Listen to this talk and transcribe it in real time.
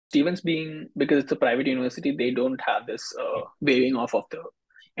Stevens being, because it's a private university, they don't have this waiving off of the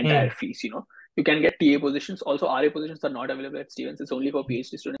entire Hmm. fees. You can get TA positions. Also, RA positions are not available at Stevens. It's only for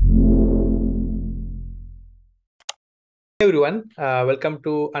PhD students. Hey everyone, welcome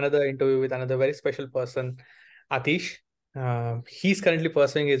to another interview with another very special person, Aatish. He's currently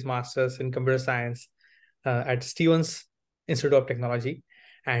pursuing his master's in computer science at Stevens Institute of Technology.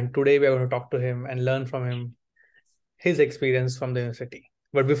 And today we are going to talk to him and learn from him his experience from the university.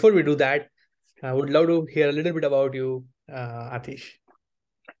 But before we do that, I would love to hear a little bit about you, Aatish.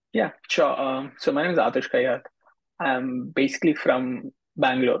 Yeah, sure. So my name is Aatish. I'm basically from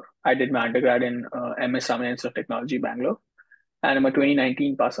Bangalore. I did my undergrad in MS Institute of Technology, Bangalore, and I'm a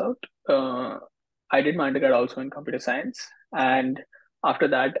 2019 pass out. Uh, I did my undergrad also in computer science, and after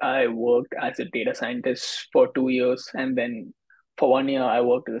that, I worked as a data scientist for 2 years, and then for 1 year, I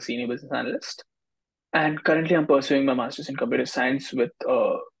worked as a senior business analyst. And currently, I'm pursuing my master's in computer science with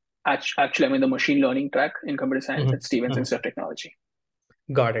actually I'm in the machine learning track in computer science at Mhm, Stevens mhm. Institute of Technology.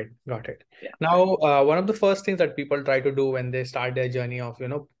 Got it. Got it. Yeah. Now, one of the first things that people try to do when they start their journey of,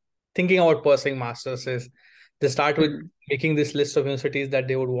 thinking about pursuing masters is they start with Mhm. making this list of universities that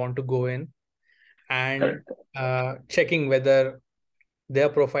they would want to go in and Correct. checking whether their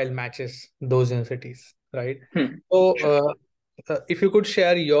profile matches those universities, right? So, Sure. if you could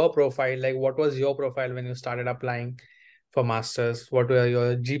share your profile, like what was your profile when you started applying for masters? What were your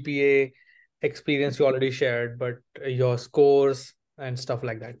GPA experience you already shared, but your scores and stuff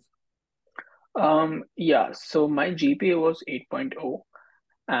like that? Yeah, so my GPA was 8.0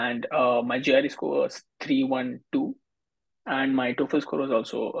 and my GRE score was 312 and my TOEFL score was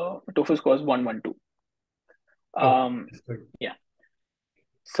also TOEFL score was 112. Oh, Um, that's good. yeah.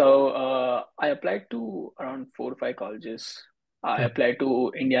 So I applied to around 4 or 5 colleges. I Hmm. applied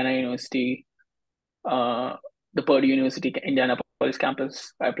to Indiana University, uh, the Purdue University Indianapolis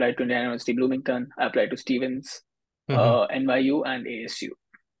campus. I applied to Indiana University Bloomington. I applied to Stevens, Hmm. NYU, and ASU.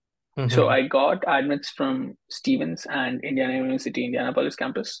 So Hmm. I got admits from Stevens and Indiana University Indianapolis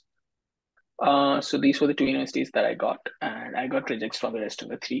campus. So these were the two universities that I got, and I got rejects from the rest of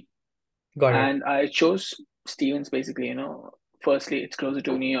the three. Got it. And I chose Stevens basically. Firstly, it's closer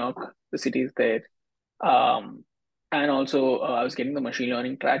to New York, the city is there. Um, and also, I was getting the machine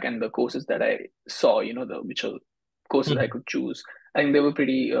learning track and the courses that I saw, the which are courses I Mhm. could choose. I think they were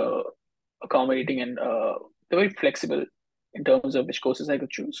pretty accommodating and they were very flexible in terms of which courses I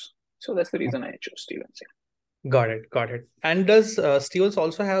could choose. So that's the reason I chose Stevens. Got it. Got it. And does Stevens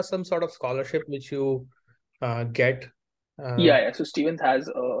also have some sort of scholarship which you get? Uh, Yeah, yeah. So Stevens has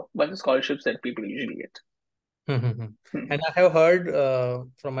a bunch of scholarships that people usually get. Mhm. Hmm. And I have heard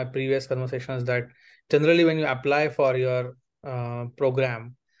from my previous conversations that generally when you apply for your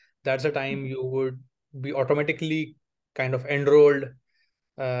program, that's the time you would be automatically kind of enrolled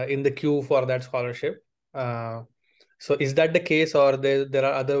in the queue for that scholarship. Uh, so is that the case, or there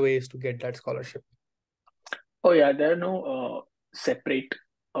are other ways to get that scholarship? Oh yeah, there are no separate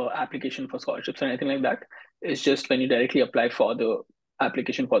application for scholarships or anything like that. It's just when you directly apply for the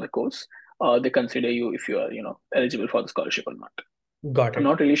application for the course, they consider you if you are, eligible for the scholarship or not. Got I'm it.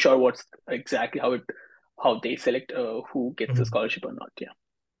 not really sure what's exactly how they select who gets the Mhm. scholarship or not. Yeah.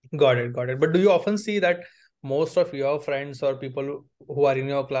 Got it. Got it. But do you often see that most of your friends or people who are in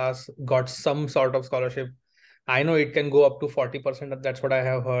your class got some sort of scholarship? I know it can go up to 40%. That's what I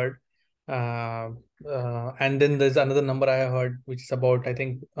have heard. Uh, and then there's another number I have heard, which is about, I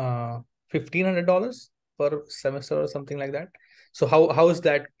think, $1,500 per semester or something like that. So how is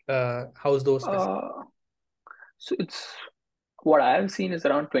that? How's those cases? Uh, so it's what I have seen is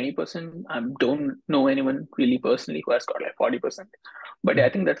around 20%. I don't know anyone really personally who has got like 40%. But yeah, I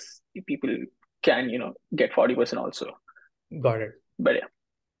think that's people can, get 40% also. Got it. But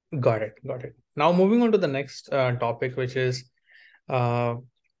yeah. Got it. Got it. Now moving on to the next topic, which is uh,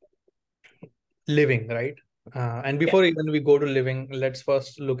 living, right? And Yeah. before even we go to living, let's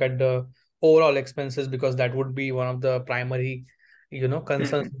first look at the overall expenses because that would be one of the primary,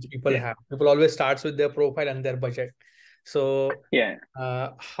 concerns Mhm. which people Yeah. have. People always starts with their profile and their budget. So, Yeah.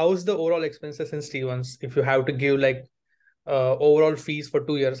 how's the overall expenses in Stevens? If you have to give like overall fees for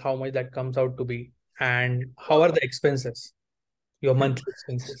 2 years, how much that comes out to be, and how are Uh, the expenses, your hmm. monthly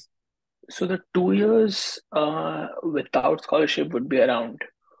expenses? So the 2 years without scholarship would be around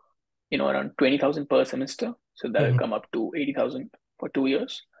 20,000 per semester. So that'll Mhm. come up to 80,000 for 2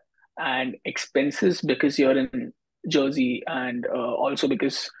 years. And expenses because you're in Jersey and also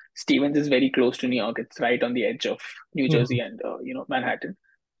because Stevens is very close to New York. It's right on the edge of New Jersey Mhm. and Manhattan.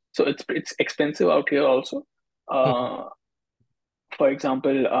 So it's expensive out here also. Mhm. Uh, for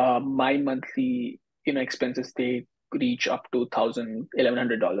example, my monthly expenses, they reach up to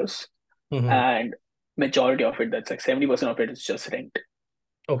 $1,100, Mm-hmm. and majority of it, that's like 70% of it, is just rent.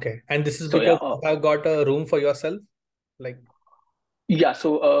 Okay. And this is So yeah, because you have got a room for yourself? Like, yeah.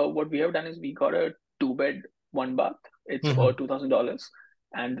 So what we have done is we got a two-bed, one bath. It's for mhm. $2,000,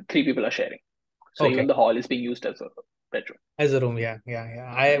 and three people are sharing. So Okay. even the hall is being used as a bedroom. As a room, yeah, yeah,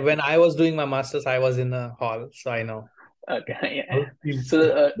 yeah. Yeah. When I was doing my master's, I was in a hall, so I know Okay. Yeah, how yeah. it feels.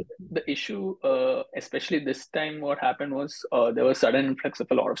 So the issue, especially this time, what happened was there was sudden influx of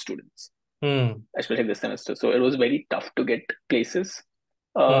a lot of students, Hmm. especially this semester. So it was very tough to get places.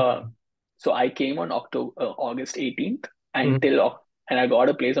 Uh, Hmm. so I came on August 18th Hmm. until and I got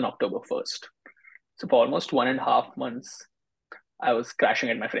a place on October 1st. So for almost 1.5 months, I was crashing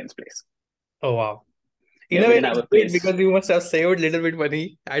at my friend's place. Oh wow. In Yeah, a we way, didn't have it's a great place. because you must have saved little bit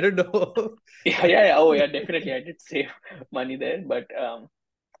money. I don't know. Yeah, yeah, yeah. Oh, yeah, definitely. I did save money there, but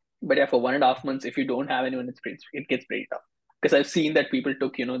yeah, for 1.5 months, if you don't have anyone, it gets pretty tough. Because I've seen that people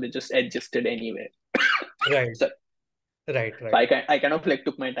took, they just adjusted anywhere. Right, So, right, so right. I kind of like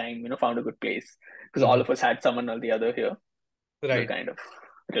took my time, found a good place because all Hmm. of us had someone or the other here. We were Right. kind of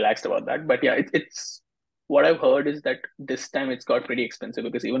relaxed about that. But yeah, it's what I've heard is that this time it's got pretty expensive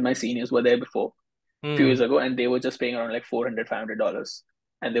because even my seniors were there before a few Hmm. years ago and they were just paying around like $400, $500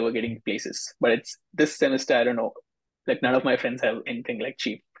 and they were getting places. But it's this semester, I don't know, like none of my friends have anything like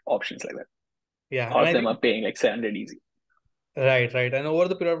cheap options like that. Yeah, All and of I them think are paying like 700 easy. right, right. And over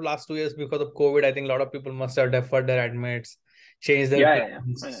the period of last 2 years, because of COVID, I think a lot of people must have deferred their admits, changed their Yeah, yeah, yeah.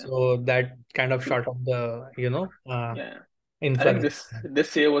 plans. Yeah. So that kind of True. short of the, Yeah. I think influx.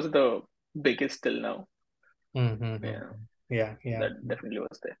 this year was the biggest till now. Mm-hmm. Yeah, Yeah, yeah. that definitely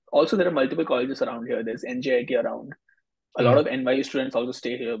was there. Also, there are multiple colleges around here. There's NJIT around. A lot Mm. of NYU students also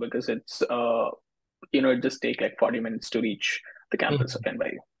stay here because it's it just take like 40 minutes to reach the campus of Mhm.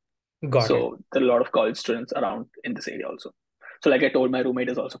 NYU. Got it. So there are a lot of college students around in this area also. So like I told, my roommate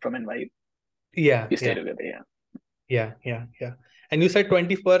is also from NYU. Yeah, We stay yeah, together. Yeah, yeah, yeah, yeah. And you said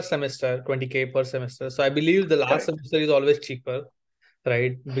 20 per semester, 20K per semester. So I believe the last correct. semester is always cheaper,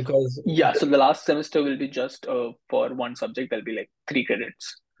 right? Because Yeah, so the last semester will be just for one subject. There'll be like 3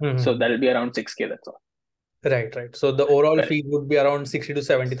 credits. So Mhm. that'll be around 6K. That's all. Right, right. So the overall Correct. fee would be around 60 to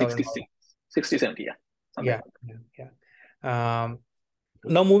 70,000 60, dollars. 60, 70. Yeah, something Yeah, like yeah, yeah.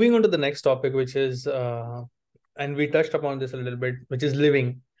 Now moving on to the next topic, which is and we touched upon this a little bit, which is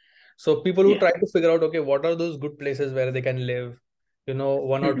living. So people that. who Yeah. try to figure out, okay, what are those good places where they can live?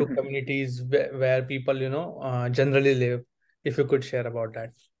 One or two communities where people, generally live. If you could share about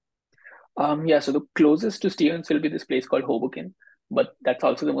that. Yeah, so the closest to Stevens will be this place called Hoboken, but that's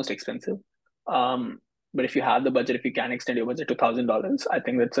also the most expensive. Um, but if you have the budget, if you can extend your budget to $1,000, I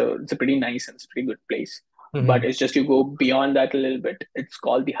think it's a pretty nice and it's a pretty good place. But Mm-hmm. it's just you go beyond that a little bit. It's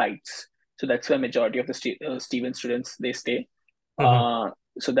called the Heights, so that's where majority of the Stevens students they stay. Mm-hmm. Uh,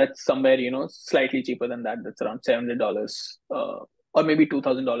 so that's somewhere slightly cheaper than that. That's around $700, or maybe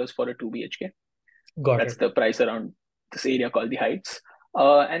 $2,000 for a two BHK. Got That's it. the price around this area called the Heights.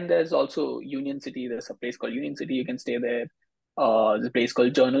 And there's also Union City. There's a place called Union City. You can stay there. There's a place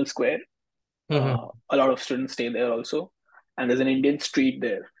called Journal Square. Mm-hmm. A lot of students stay there also. And there's an Indian street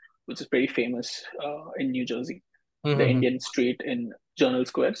there, which is pretty famous in New Jersey. The Mm-hmm. Indian street in Journal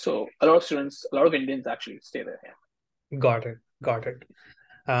Square. So a lot of Indians actually stay there. Yeah. Got it. Got it.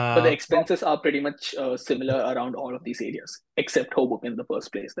 But the Uh, expenses are pretty much similar around all of these areas, except Hoboken in the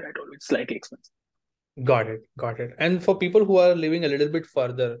first place that I told you. It's slightly expensive. got it. Got it. And for people who are living a little bit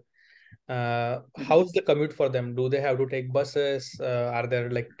further, Mhm. how's the commute for them? Do they have to take buses? Are there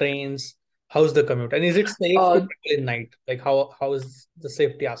like trains? How's the commute? And is it safe to Uh, travel in night? Like how is the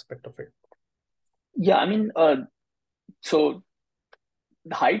safety aspect of it? yeah, I mean, so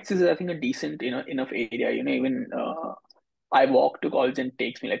the Heights is, I think, a decent, enough area. Even I walk to college and it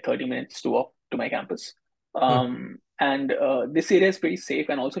takes me like 30 minutes to walk to my campus. Hmm. And this area is pretty safe.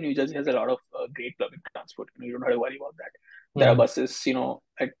 And also, New Jersey has a lot of great public transport. You don't have to worry about that. There are Hmm. buses,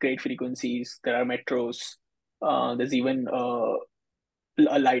 at great frequencies. There are metros. There's even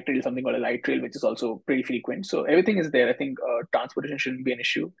a light rail, something called a light rail, which is also pretty frequent. So everything is there. I think transportation shouldn't be an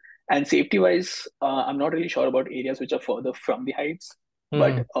issue. And safety wise, I'm not really sure about areas which are further from the heights,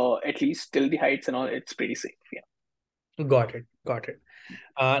 but Hmm. at least till the heights and all, it's pretty safe. Yeah. Got it. Got it.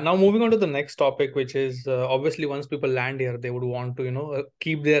 Now moving on to the next topic, which is obviously once people land here, they would want to,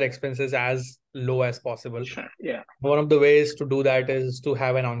 keep their expenses as low as possible. Sure. Yeah. One of the ways to do that is to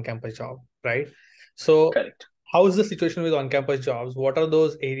have an on-campus job, right? So Correct. how is the situation with on-campus jobs? What are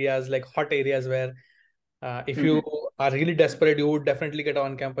those areas, like hot areas where if you Hmm. are really desperate, you would definitely get an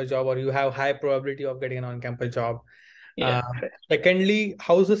on-campus job or you have high probability of getting an on-campus job? Yeah. Uh, Fair. Secondly,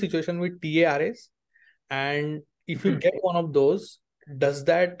 how's the situation with TARAs? And if you get one of those, does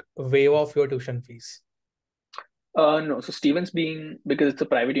that waive off your tuition fees? No, so Stevens being because it's a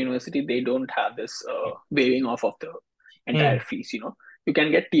private university, they don't have this waiving off of the entire Hmm. fees. You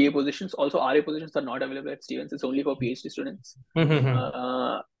can get TA positions. Also, RA positions are not available at Stevens. It's only for PhD students. Hmm.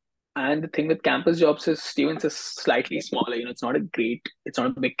 Uh, and the thing with campus jobs is Stevens is slightly smaller. It's not a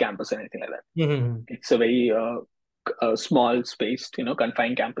big campus or anything like that. Hmm. It's a very small spaced,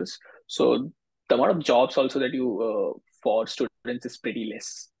 confined campus. So the amount of jobs also that you for students is pretty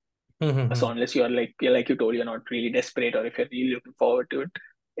less. So Hmm. unless like you told, you're not really desperate, or if you're really looking forward to it,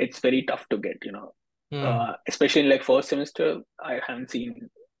 it's very tough to get. Hmm. Especially in like first semester, I haven't seen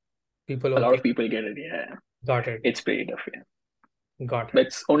People a lot working. of people get it. Yeah, Got it. it's pretty tough. Yeah, Got but it.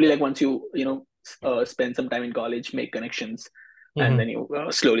 it's only like once spend some time in college, make connections, and Hmm. then you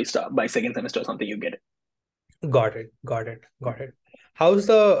slowly start by second semester or something, you get it. Got it. Got it. Got it. How's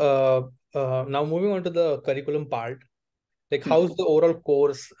the now moving on to the curriculum part? Like, Hmm. how's the overall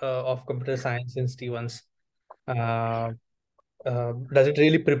course of computer science in Stevens? Uh, does it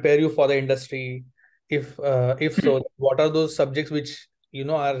really prepare you for the industry? If so, what are those subjects which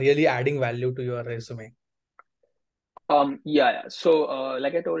are really adding value to your resume? Yeah. So,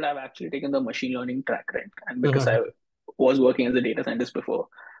 like I told, I've actually taken the machine learning track, right? And because I Hmm. was working as a data scientist before,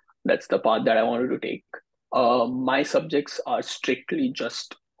 that's the path that I wanted to take. My subjects are strictly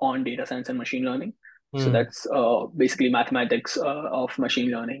just on data science and machine learning. So Hmm. that's basically mathematics of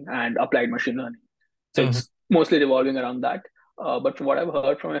machine learning and applied machine learning. So Hmm. it's mostly revolving around that. But from what I've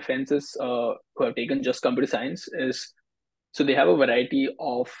heard from my friends is who have taken just computer science is so they have a variety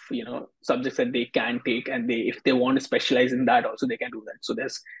of subjects that they can take, and they if they want to specialize in that also they can do that. So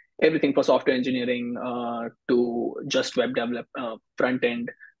there's everything for software engineering to just web develop front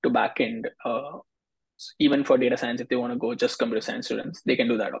end to back end, even for data science if they want to go just computer science students they can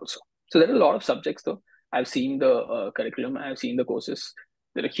do that also. So there are a lot of subjects though. I've seen the curriculum, I've seen the courses.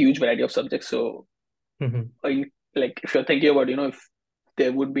 There are a huge variety of subjects. So Hmm. like if you're thinking about if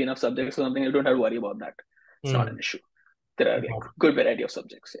there would be enough subjects or something, you don't have to worry about that. It's not Hmm. an issue. There are like Got it. good variety of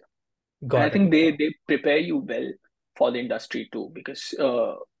subjects, yeah. And I Got it. think they prepare you well for the industry too, because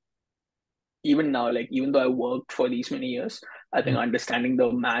even now, like even though I worked for these many years, I think Hmm. understanding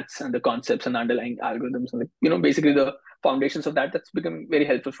the maths and the concepts and the underlying algorithms and basically the foundations of that's become very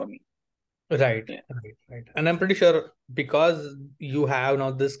helpful for me. Right, Yeah. right, right. And I'm pretty sure because you have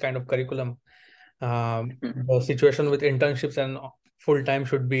now this kind of curriculum, Mhm. the situation with internships and full time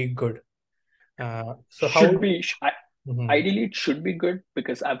should be good. So how? Should be Mhm. ideally it should be good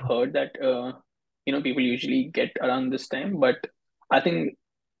because I've heard that people usually get around this time, but I think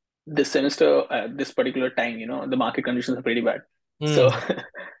this semester, this particular time, the market conditions are pretty bad. So Mm,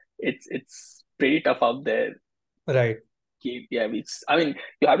 it's pretty tough out there. right. Yeah, I mean,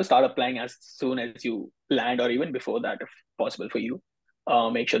 you have to start applying as soon as you land, or even before that, if possible for you.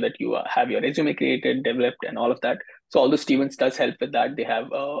 Make sure that you have your resume created, developed, and all of that. So, although Stevens does help with that, they have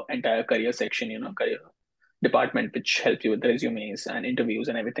entire career section, career department, which help you with resumes and interviews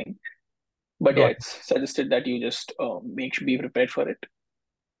and everything. But yeah, Got it's suggested that you just be prepared for it.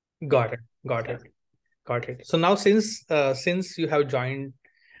 got it. Got Yeah. it. Got it. So now since you have joined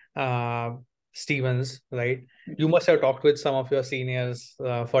uh, Stevens, right? You must have talked with some of your seniors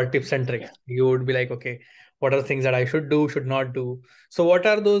for tips and Yeah. tricks. You would be like, okay, what are the things that I should do, should not do? So, what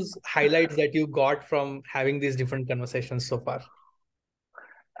are those highlights that you got from having these different conversations so far?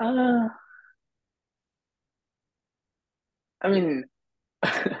 Uh, I mean,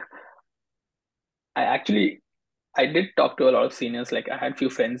 I actually I did talk to a lot of seniors. Like I had few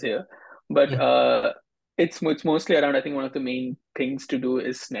friends here, but Mhm. it's mostly around. I think one of the main things to do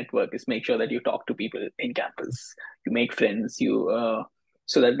is network. Is make sure that you talk to people in campus. You make friends. You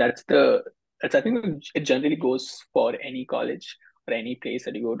so that's I think it generally goes for any college or any place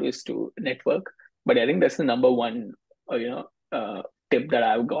that you go to is to network. But I think that's the number one uh, you know tip that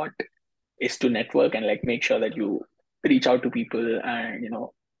I've got is to network and like make sure that you reach out to people and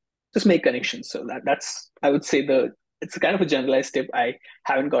just make connections. So that's I would say the it's kind of a generalized tip. I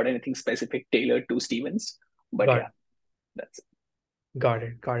haven't got anything specific tailored to Stevens, but Got yeah, that's it. Got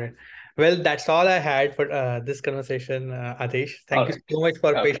it. Got it. Well, that's all I had for this conversation, Aatish. All Thank you right. so much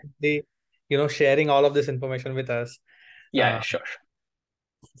for Okay. patiently, sharing all of this information with us. Yeah, Uh, yeah, sure, sure.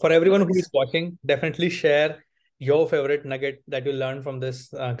 for No everyone who is worries. watching, definitely share your favorite nugget that you learned from this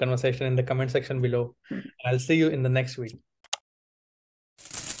conversation in the comment section below. Mhm. I'll see you in the next week.